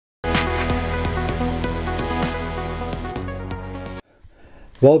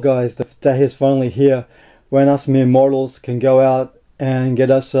Well guys, the day is finally here when us mere mortals can go out and get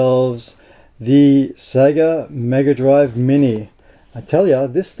ourselves the Sega MegaDrive Mini. I tell ya,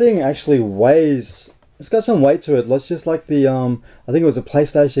 this thing actually weighs, it's got some weight to it. It's just like the, I think it was a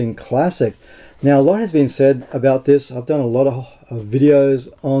PlayStation Classic. Now a lot has been said about this. I've done a lot of videos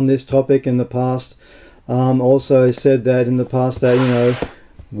on this topic in the past. Also said that in the past that, you know,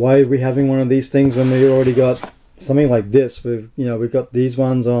 why are we having one of these things when we already got something like this? We've got these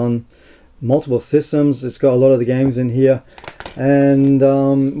ones on multiple systems. It's got a lot of the games in here, and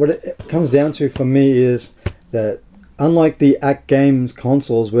what it comes down to for me is that unlike the Act Games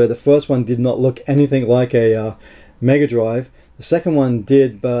consoles, where the first one did not look anything like a Mega Drive, the second one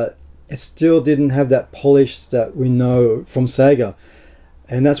did, but it still didn't have that polish that we know from Sega.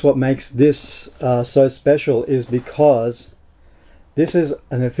 And that's what makes this so special, is because this is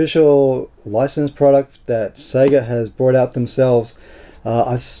an official licensed product that Sega has brought out themselves.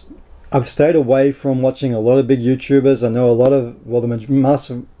 I've stayed away from watching a lot of big YouTubers. I know a lot of, well,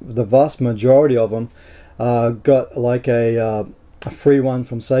 the vast majority of them got like a free one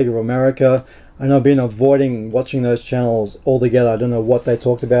from Sega of America, and I've been avoiding watching those channels altogether. I don't know what they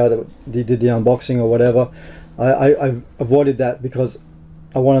talked about. They did the unboxing or whatever. I avoided that because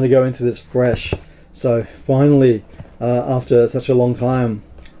I wanted to go into this fresh. So finally, after such a long time,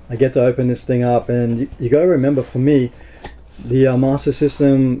 I get to open this thing up. And you got to remember, for me, the Master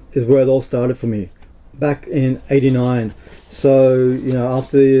System is where it all started for me back in '89. So, you know,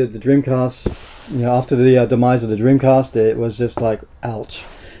 after the Dreamcast, you know, after the demise of the Dreamcast, it was just like, ouch.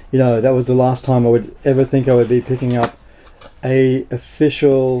 You know, that was the last time I would ever think I would be picking up a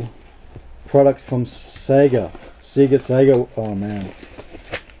official product from Sega. Sega. Oh man,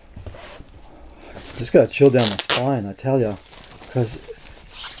 just got a chill down my spine, I tell ya. Because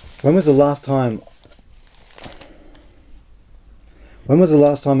when was the last time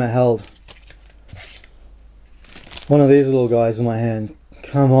I held one of these little guys in my hand?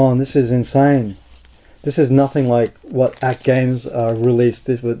 Come on, this is insane. This is nothing like what Act Games released.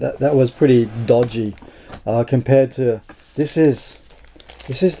 That was pretty dodgy compared to this is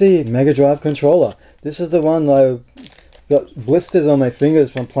the Mega Drive controller. This is the one that I got blisters on my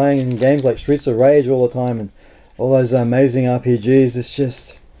fingers from playing in games like Streets of Rage all the time and all those amazing RPGs.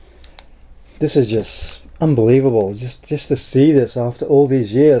 This is just unbelievable. Just to see this after all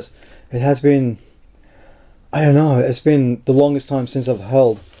these years. It has been, I don't know, it's been the longest time since I've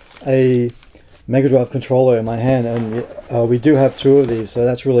held a Mega Drive controller in my hand, and we do have two of these, so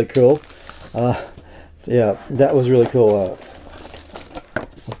that's really cool. Yeah, that was really cool.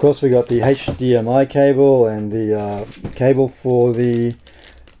 Of course, we got the HDMI cable and the cable for the,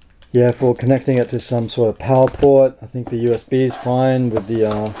 for connecting it to some sort of power port. I think the USB is fine with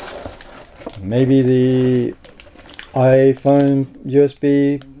the maybe the iPhone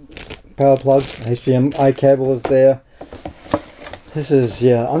USB power plug. HDMI cable is there. This is,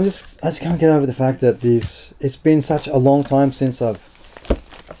 yeah, I just can't get over the fact that it's been such a long time since I've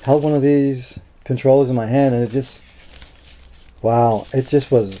held one of these controllers in my hand, and it just, wow, it just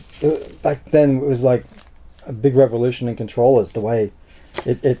was, back then it was like a big revolution in controllers, the way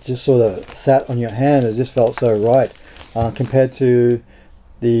it just sort of sat on your hand. It just felt so right, compared to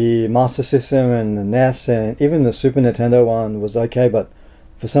the Master System and the NES, and even the Super Nintendo one was okay, but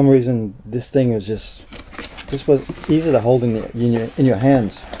for some reason this thing was just was easy to hold in your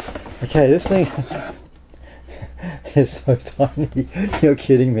hands. Okay, this thing is so tiny. You're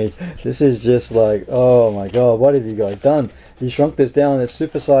kidding me. This is just like, oh my god, what have you guys done? You shrunk this down. It's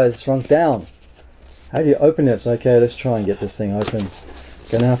supersized, shrunk down. How do you open this? Okay, let's try and get this thing open.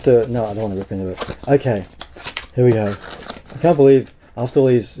 Gonna have to, no, I don't want to rip into it. Okay, here we go. I can't believe after all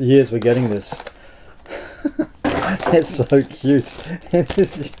these years we're getting this. It's so cute.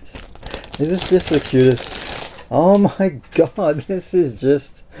 This is just the cutest. Oh my god, this is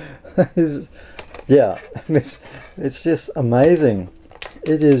just, yeah, it's just amazing.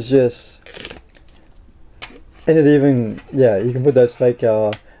 It is just, and it even, yeah, you can put those fake,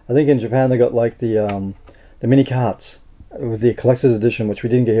 I think in Japan they got like the mini carts with the collector's edition, which we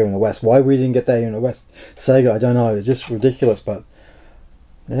didn't get here in the West. Why we didn't get that here in the West, Sega, I don't know. It's just ridiculous. But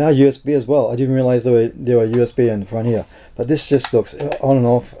they are USB as well. I didn't realize there were USB in the front here. But this just looks on and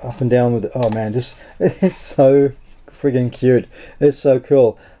off, up and down with it. Oh man, this is so friggin' cute. It's so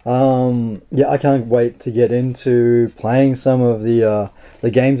cool. Yeah, I can't wait to get into playing some of the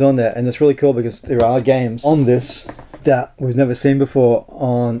games on there. And it's really cool because there are games on this that we've never seen before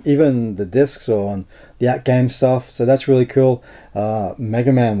on even the discs or on the Act Game stuff. So that's really cool.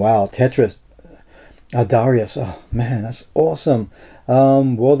 Mega Man, wow. Tetris, Darius, oh man, that's awesome.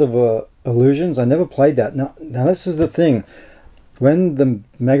 World of Illusions, I never played that. Now this is the thing. when the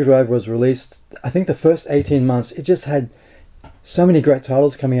Mega Drive was released, I think the first 18 months, it just had so many great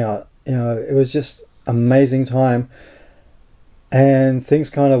titles coming out. You know, it was just amazing time. And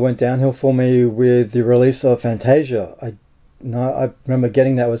things kind of went downhill for me with the release of Fantasia. I remember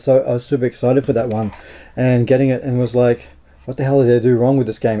getting that. I was super excited for that one, and getting it and was like, what the hell did they do wrong with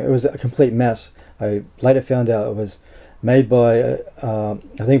this game? It was a complete mess. I later found out it was made by, I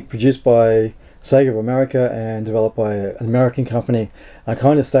think produced by Sega of America and developed by an American company. I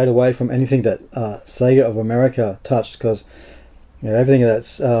kind of stayed away from anything that Sega of America touched, because everything that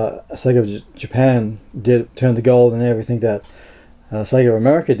Sega of Japan did turned to gold, and everything that Sega of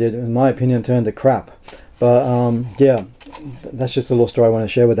America did, in my opinion, turned to crap. But yeah, that's just a little story I want to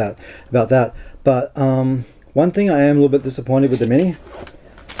share about that. But one thing I am a little bit disappointed with the Mini.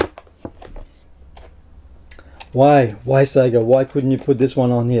 Why Sega? Why couldn't you put this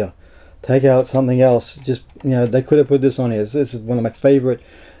one on here? Take out something else. Just, they could have put this on here. This is one of my favorite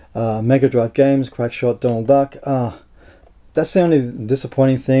Mega Drive games, Crackshot Donald Duck. That's the only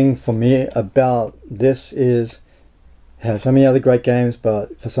disappointing thing for me about this is it has so many other great games,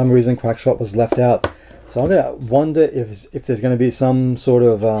 but for some reason Crackshot was left out. So I'm gonna wonder if there's going to be some sort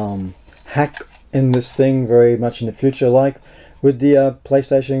of hack in this thing very much in the future, like with the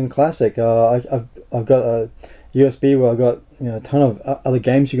PlayStation Classic. I've got a USB where I've got a ton of other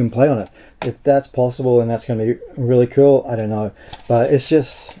games you can play on it. If that's possible, and that's going to be really cool, I don't know. But it's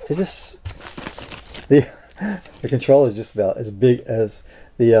just the controller is just about as big as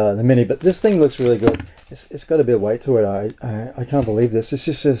the Mini. But this thing looks really good. It's got a bit of weight to it. I can't believe this. It's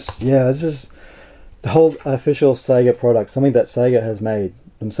just this is the whole official Sega product, something that Sega has made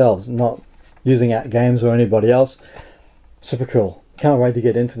themselves, not using games or anybody else. Super cool. Can't wait to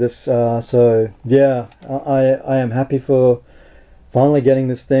get into this. So yeah, I am happy for finally getting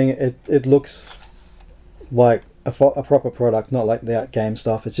this thing. It looks like a proper product, not like the game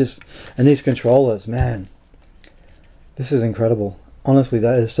stuff. It's just, and these controllers, man, this is incredible. Honestly,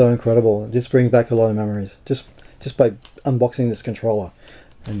 that is so incredible. It just brings back a lot of memories just by unboxing this controller.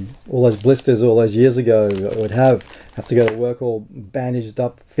 And all those blisters all those years ago, I would have to go to work all bandaged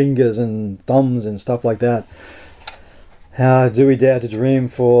up fingers and thumbs and stuff like that. How do we dare to dream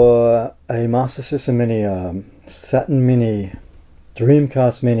for a Master System Mini, Saturn Mini,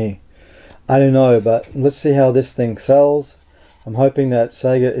 Dreamcast Mini? I don't know, but let's see how this thing sells. I'm hoping that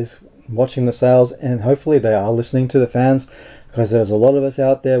Sega is watching the sales, and hopefully they are listening to the fans, because there's a lot of us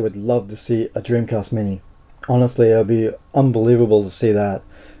out there would love to see a Dreamcast Mini. Honestly, it would be unbelievable to see that.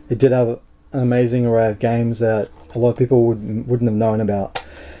 It did have an amazing array of games that a lot of people wouldn't have known about.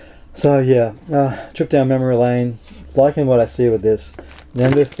 So yeah, trip down memory lane, liking what I see with this.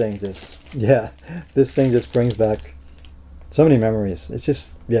 Then this thing just, this thing just brings back so many memories. It's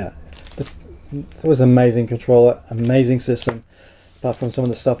just, it was an amazing controller, amazing system, apart from some of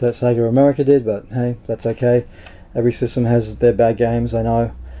the stuff that Sega America did, but hey, that's okay. Every system has their bad games, I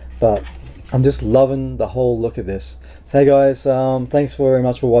know, but I'm just loving the whole look of this. So hey guys, thanks very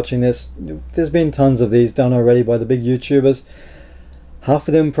much for watching this. There's been tons of these done already by the big YouTubers. Half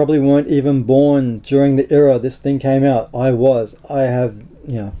of them probably weren't even born during the era this thing came out. I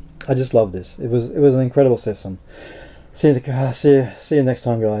just love this. It was an incredible system. See you next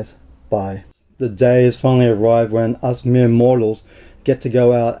time, guys. Bye. The day has finally arrived when us mere mortals get to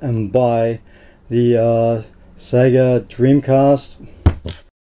go out and buy the Sega Dreamcast